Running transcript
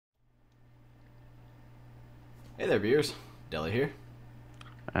Hey there, viewers. Deli here.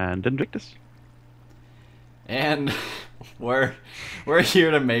 And Delinvictus. And we're we're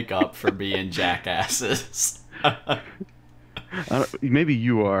here to make up for being jackasses. Maybe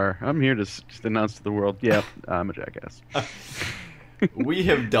you are. I'm here to just announce to the world, yeah, I'm a jackass. We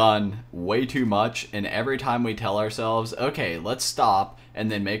have done way too much, and every time we tell ourselves, okay, let's stop,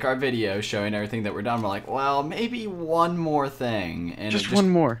 and then make our video showing everything that we're done, we're like, well, maybe one more thing. And Just one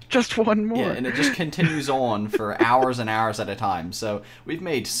more. Just one yeah, more. and it just continues on for hours and hours at a time. So we've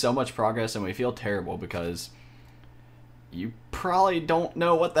made so much progress, and we feel terrible because you probably don't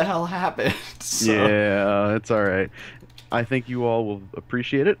know what the hell happened. So Yeah, it's all right. I think you all will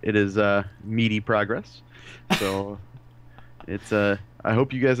appreciate it. It is meaty progress. So it's I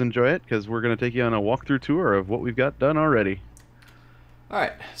hope you guys enjoy it because we're gonna take you on a walkthrough tour of what we've got done already.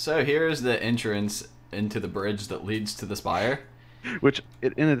 Alright, so here's the entrance into the bridge that leads to the spire. Which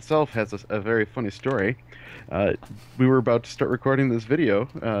in itself has a very funny story. Uh, we were about to start recording this video,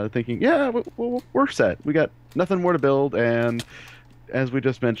 thinking, yeah, we're set. We got nothing more to build, and as we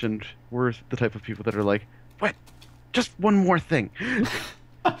just mentioned, we're the type of people that are like, what? Just one more thing.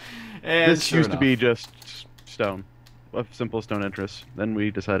 And This sure used to enough. be just stone, a simple stone entrance. Then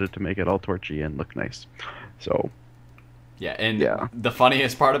we decided to make it all torchy and look nice. So, Yeah, and yeah. the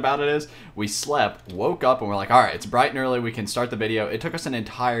funniest part about it is we slept, woke up, and we're like, alright, it's bright and early, we can start the video. It took us an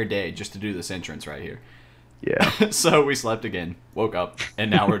entire day just to do this entrance right here. Yeah. So we slept again, woke up, and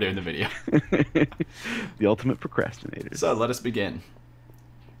now we're doing the video. The ultimate procrastinators. So let us begin.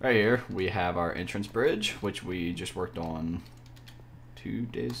 Right here, we have our entrance bridge, which we just worked on 2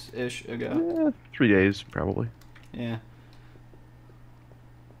 days-ish ago. 3 days, probably. Yeah.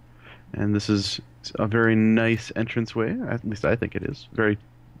 And this is a very nice entranceway, at least I think it is. Very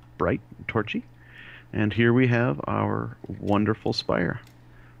bright, torchy. And here we have our wonderful spire.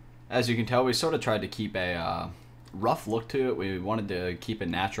 As you can tell, we sort of tried to keep a rough look to it. We wanted to keep a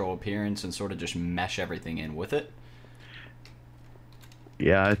natural appearance and sort of just mesh everything in with it.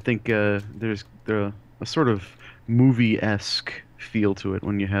 Yeah, I think there's a sort of movie-esque feel to it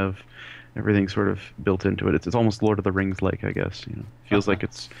when you have everything sort of built into it. It's almost Lord of the Rings-like, I guess. You know, feels like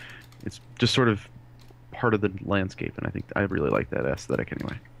it's just sort of part of the landscape, and I think I really like that aesthetic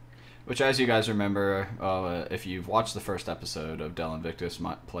anyway. Which, as you guys remember, if you've watched the first episode of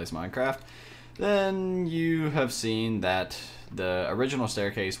Delinvictus Plays Minecraft, then you have seen that the original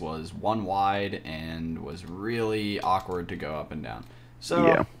staircase was one wide and was really awkward to go up and down. So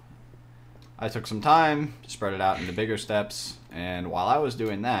Yeah. I took some time to spread it out into bigger steps, and while I was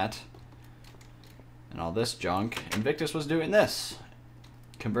doing that, and all this junk, Invictus was doing this,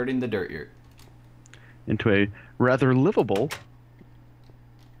 converting the dirt yurt. Into a rather livable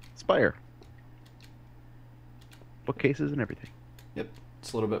spire. Bookcases and everything. Yep,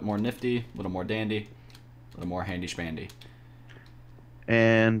 it's a little bit more nifty, a little more dandy, a little more handy spandy.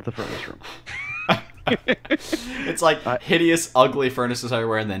 And the furnace room. It's like hideous, ugly furnaces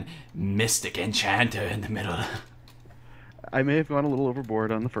everywhere, and then mystic enchanter in the middle. I may have gone a little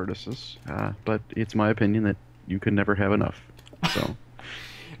overboard on the furnaces, but it's my opinion that you can never have enough. So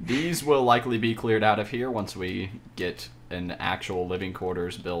These will likely be cleared out of here once we get an actual living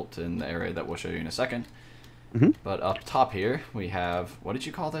quarters built in the area that we'll show you in a second. Mhm. But up top here, we have, what did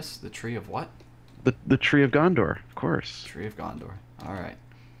you call this? The tree of what? the Tree of Gondor, of course. Tree of Gondor. All right.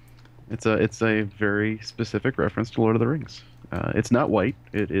 It's a very specific reference to Lord of the Rings. It's not white.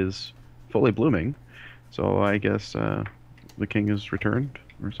 It is fully blooming. So I guess the king has returned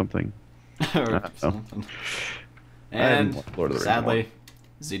or something. Or Oh. something. I haven't And watched Lord of the Rings in a sadly,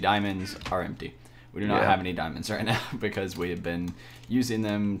 the diamonds are empty. We do not Yeah. have any diamonds right now because we have been using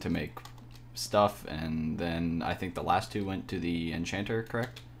them to make stuff, and then I think the last two went to the enchanter,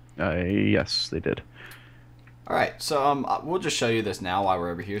 correct? Yes, they did. Alright, so we'll just show you this now while we're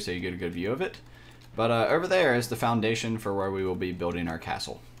over here so you get a good view of it. But over there is the foundation for where we will be building our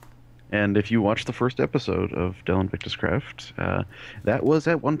castle. And if you watch the first episode of Delinvictus Craft, that was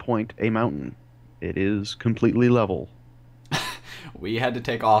at one point a mountain. It is completely level. We had to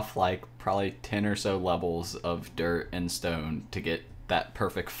take off like probably 10 or so levels of dirt and stone to get that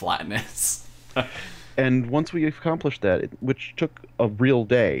perfect flatness. And once we accomplished that, which took a real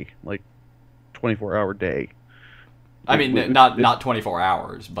day, like 24-hour day. I mean, not 24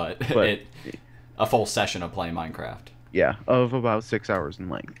 hours, but But a full session of playing Minecraft. yeah, of about 6 hours in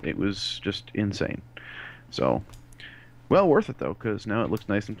length. It was just insane. So, well worth it though, because now it looks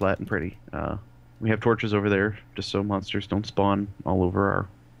nice and flat and pretty. We have torches over there, just so monsters don't spawn all over our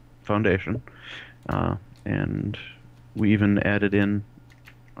foundation. And we even added in,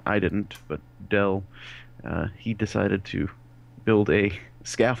 I didn't, but Dell, he decided to build a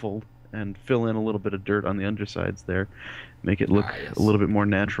scaffold and fill in a little bit of dirt on the undersides there, make it look Yes. a little bit more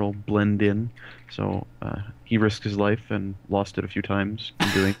natural, blend in. So he risked his life and lost it a few times in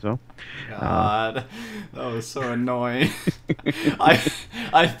doing so. God, that was so annoying. I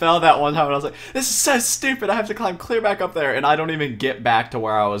I fell that one time and I was like, this is so stupid. I have to climb clear back up there, and I don't even get back to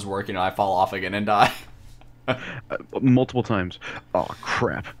where I was working, and I fall off again and die. Multiple times. Oh,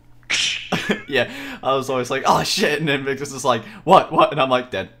 crap. Yeah, I was always like, oh shit, and then Victus is like, what? And I'm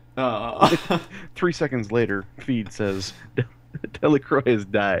like, dead. 3 seconds later, feed says, Delicroix has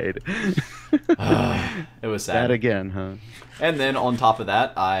died. It was sad. That again, huh? And then on top of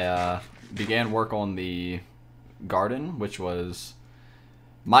that, I began work on the garden, which was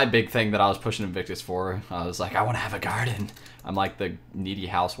my big thing that I was pushing Invictus for. I was like, I want to have a garden. I'm like the needy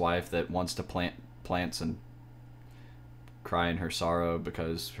housewife that wants to plant plants and cry in her sorrow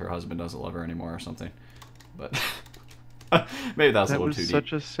because her husband doesn't love her anymore or something. But maybe that was a little too deep.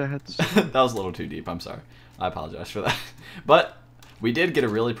 That was such a sad story. That was a little too deep. I'm sorry. I apologize for that. But we did get a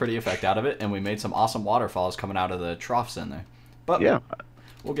really pretty effect out of it, and we made some awesome waterfalls coming out of the troughs in there. But Yeah.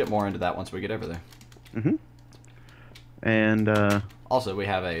 we'll get more into that once we get over there. Mm-hmm. And Also, we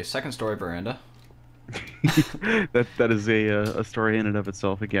have a second story veranda. that is a story in and of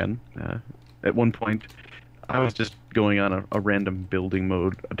itself again. At one point, I was just going on a random building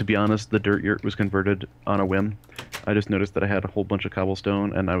mode. To be honest, the dirt yurt was converted on a whim. I just noticed that I had a whole bunch of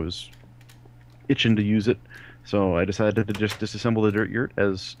cobblestone, and I was itching to use it. So I decided to just disassemble the dirt yurt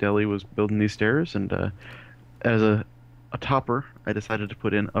as Deli was building these stairs, and as a topper, I decided to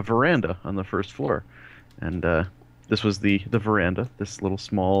put in a veranda on the first floor. And this was the veranda, this little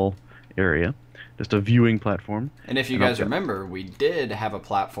small area, just a viewing platform. And if you guys remember, we did have a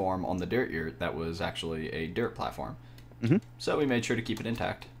platform on the dirt yurt that was actually a dirt platform. Mm-hmm. So we made sure to keep it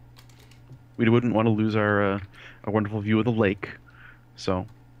intact. We wouldn't want to lose our wonderful view of the lake. So,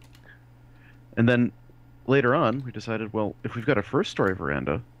 and then later on, we decided, well, if we've got a first-story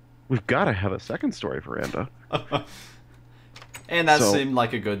veranda, we've got to have a second-story veranda. And that seemed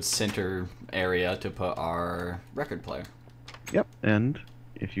like a good center area to put our record player. Yep, and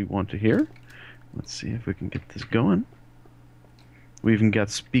if you want to hear, let's see if we can get this going. We even got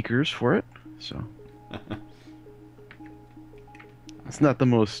speakers for it, so it's not the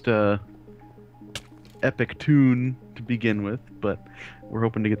most epic tune to begin with, but we're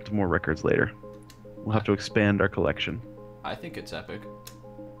hoping to get to more records later. We'll have to expand our collection. I think it's epic.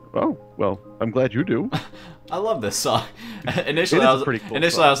 Oh, well, I'm glad you do. I love this song. Initially, a pretty cool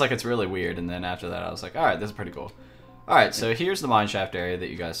song. I was like, it's really weird, and then after that, I was like, all right, this is pretty cool. All right, so here's the mineshaft area that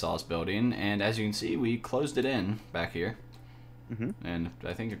you guys saw us building, and as you can see, we closed it in back here. Mm-hmm. And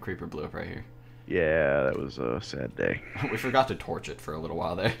I think a creeper blew up right here. Yeah, that was a sad day. We forgot to torch it for a little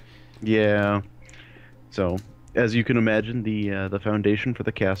while there. Yeah. So, as you can imagine, the foundation for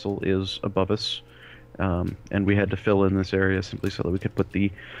the castle is above us, and we had to fill in this area simply so that we could put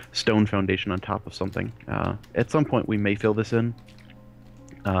the stone foundation on top of something. At some point, we may fill this in,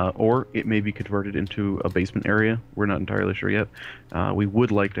 or it may be converted into a basement area. We're not entirely sure yet. We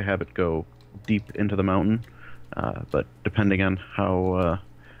would like to have it go deep into the mountain, but depending on how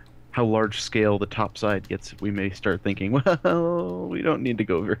large scale the top side gets, we may start thinking, well, we don't need to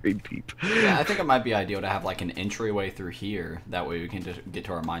go very deep. Yeah, I think it might be ideal to have like an entryway through here. That way we can just get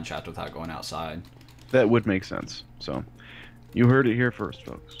to our mine shaft without going outside. That would make sense. So, you heard it here first,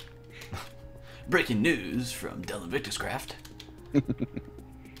 folks. Breaking news from Delinvictus Craft.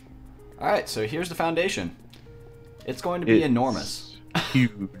 Alright, so here's the foundation. It's going to be enormous.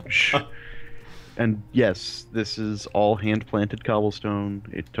 Huge. And yes, this is all hand-planted cobblestone.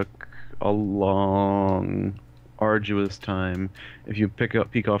 It took a long, arduous time. If you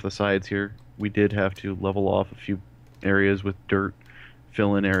peek off the sides here, we did have to level off a few areas with dirt,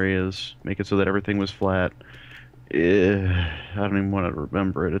 fill in areas, make it so that everything was flat. I don't even want to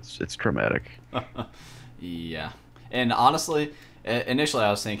remember it. It's traumatic. Yeah. And honestly, initially I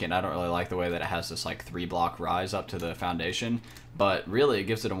was thinking I don't really like the way that it has this like 3-block rise up to the foundation, but really it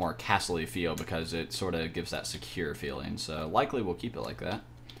gives it a more castle-y feel because it sort of gives that secure feeling. So likely we'll keep it like that.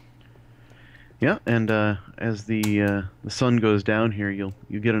 Yeah, and as the sun goes down here, you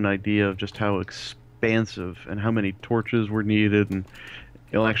get an idea of just how expansive and how many torches were needed, and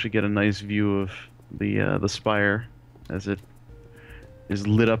you'll actually get a nice view of the spire as it is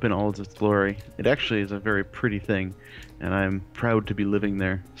lit up in all of its glory. It actually is a very pretty thing, and I'm proud to be living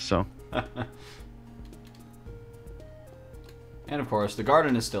there. So. And of course, the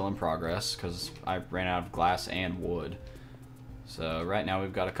garden is still in progress because I ran out of glass and wood. So right now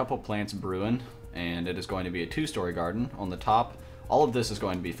we've got a couple plants brewing, and it is going to be a 2-story garden. On the top, all of this is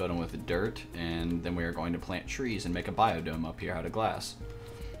going to be filled in with dirt, and then we are going to plant trees and make a biodome up here out of glass.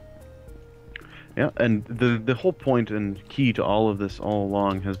 Yeah, and the whole point and key to all of this all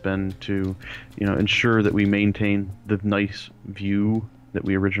along has been to, ensure that we maintain the nice view that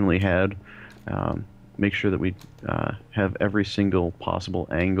we originally had. Make sure that we have every single possible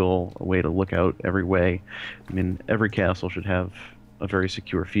angle, a way to look out every way. I mean, every castle should have a very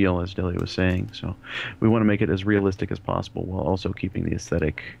secure feel, as Dilly was saying. So we want to make it as realistic as possible while also keeping the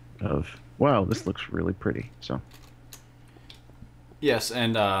aesthetic of, wow, this looks really pretty. So. Yes,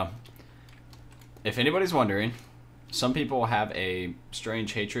 and if anybody's wondering, some people have a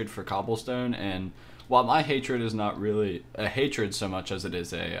strange hatred for cobblestone, and while my hatred is not really a hatred so much as it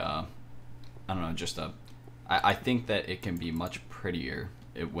is a, I don't know, just a, I think that it can be much prettier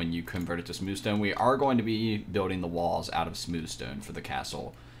when you convert it to smooth stone. We are going to be building the walls out of smooth stone for the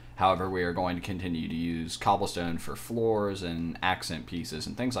castle. However, we are going to continue to use cobblestone for floors and accent pieces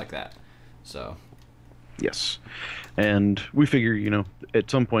and things like that. So. Yes. And we figure, at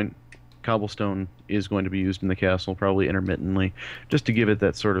some point, cobblestone is going to be used in the castle, probably intermittently, just to give it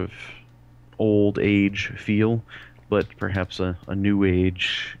that sort of old age feel, but perhaps a new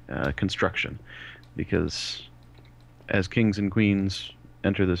age construction. Because as kings and queens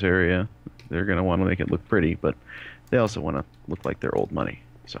enter this area, they're going to want to make it look pretty, but they also want to look like they're old money.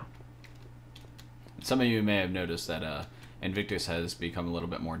 So. Some of you may have noticed that Invictus has become a little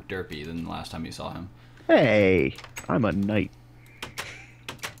bit more derpy than the last time you saw him. Hey, I'm a knight.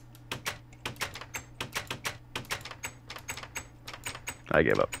 I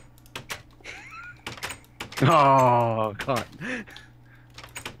give up. Oh, God.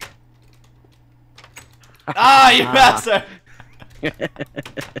 Ah, you bastard!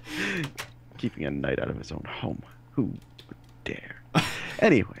 Keeping a knight out of his own home. Who would dare?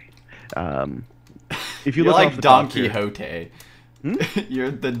 Anyway, if you You're look like off the Don top here, Quixote.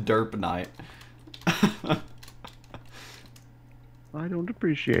 You're the derp knight. I don't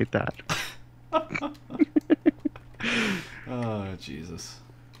appreciate that. Oh, Jesus.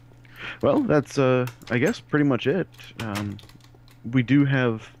 Well, that's, I guess, pretty much it. We do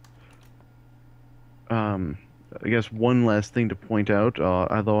have, I guess, one last thing to point out,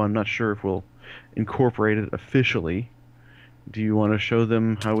 although I'm not sure if we'll incorporate it officially. Do you want to show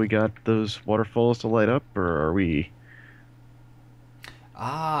them how we got those waterfalls to light up, or are we...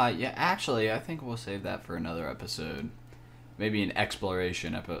 Yeah, actually, I think we'll save that for another episode. Maybe an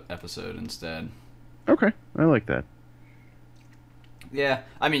exploration episode instead. Okay, I like that. Yeah,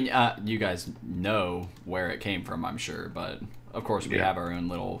 I mean, you guys know where it came from, I'm sure, but of course we have our own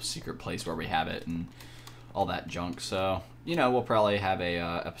little secret place where we have it and all that junk. So, we'll probably have a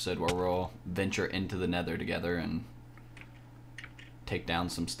episode where we'll venture into the Nether together and take down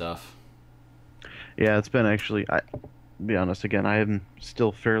some stuff. Yeah, it's been actually, be honest, again, I am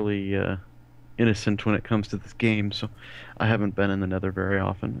still fairly innocent when it comes to this game, so I haven't been in the Nether very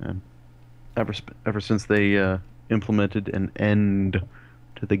often, and ever since they implemented an end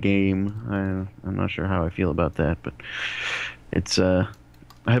to the game, I'm not sure how I feel about that, but it's I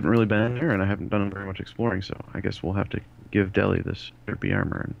haven't really been in there, and I haven't done very much exploring, so I guess we'll have to give Deli this derpy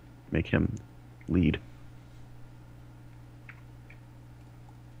armor and make him lead.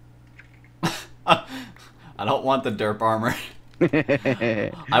 I don't want the derp armor.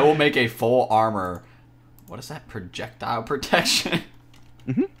 I will make a full armor. What is that? Projectile protection?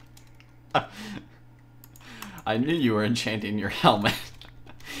 Mm-hmm. I knew you were enchanting your helmet.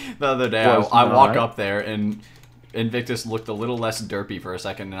 The other day, I walk up there and Invictus looked a little less derpy for a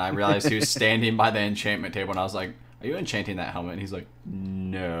second, and I realized he was standing by the enchantment table, and I was like, "Are you enchanting that helmet?" And he's like,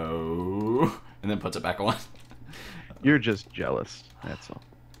 "No," and then puts it back on. You're just jealous. That's all.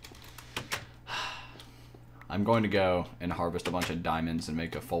 I'm going to go and harvest a bunch of diamonds and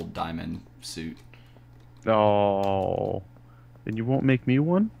make a full diamond suit. Oh, and you won't make me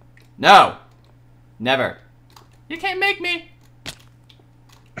one? No, never. You can't make me.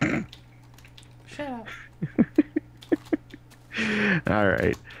 Shut up. All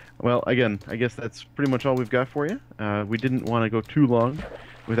right. Well, again, I guess that's pretty much all we've got for you. We didn't want to go too long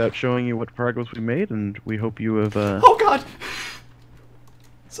without showing you what progress we made, and we hope you have... Oh, God!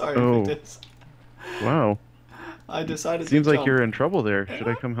 Sorry, Invictus. Wow. I decided Seems to like jump. You're in trouble there. Should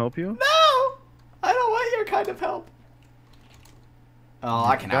I come help you? No! I don't want your kind of help. Oh,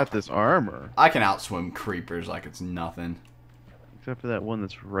 I can got this armor. I can outswim creepers like it's nothing. Except for that one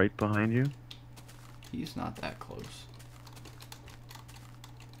that's right behind you. He's not that close.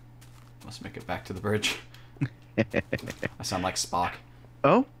 Must make it back to the bridge. I sound like Spock.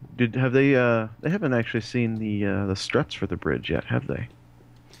 Oh, have they? They haven't actually seen the struts for the bridge yet, have they?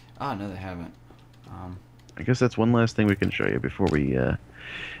 Oh no, they haven't. I guess that's one last thing we can show you before we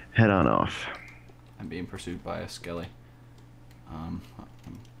head on off. I'm being pursued by a skelly.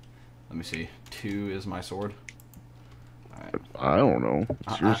 Let me see. 2 is my sword? Alright. I don't know.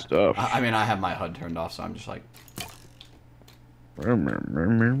 It's your stuff. I mean, I have my HUD turned off, so I'm just like... I don't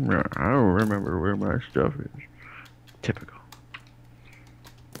remember where my stuff is. Typical.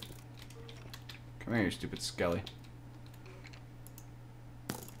 Come here, you stupid skelly.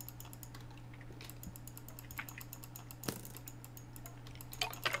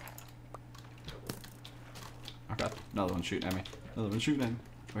 Okay, another one shooting at me. Another one shooting at me.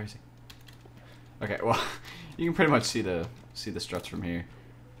 Where is he? Okay, well, you can pretty much see the struts from here.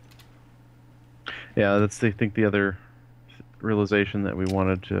 Yeah, that's I think the other realization that we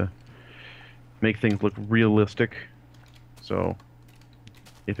wanted to make things look realistic. So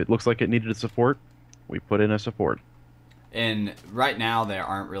if it looks like it needed a support, we put in a support. And right now there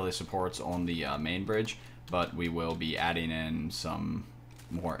aren't really supports on the main bridge, but we will be adding in some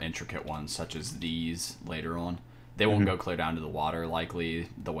more intricate ones such as these later on. They won't go clear down to the water likely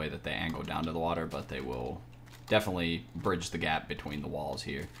the way that they angle down to the water, but they will definitely bridge the gap between the walls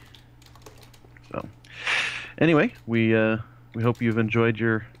here. So anyway, we hope you've enjoyed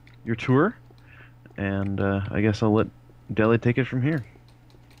your tour, and I guess I'll let Deli take it from here.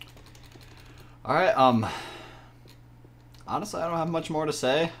 All right. Honestly, I don't have much more to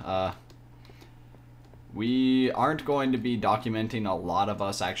say. We aren't going to be documenting a lot of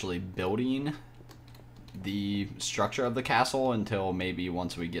us actually building the structure of the castle until maybe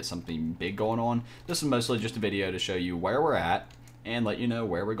once we get something big going on. This is mostly just a video to show you where we're at and let you know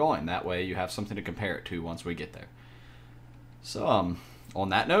where we're going. That way you have something to compare it to once we get there. So, on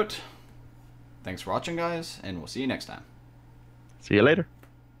that note, thanks for watching, guys, and we'll see you next time. See you later.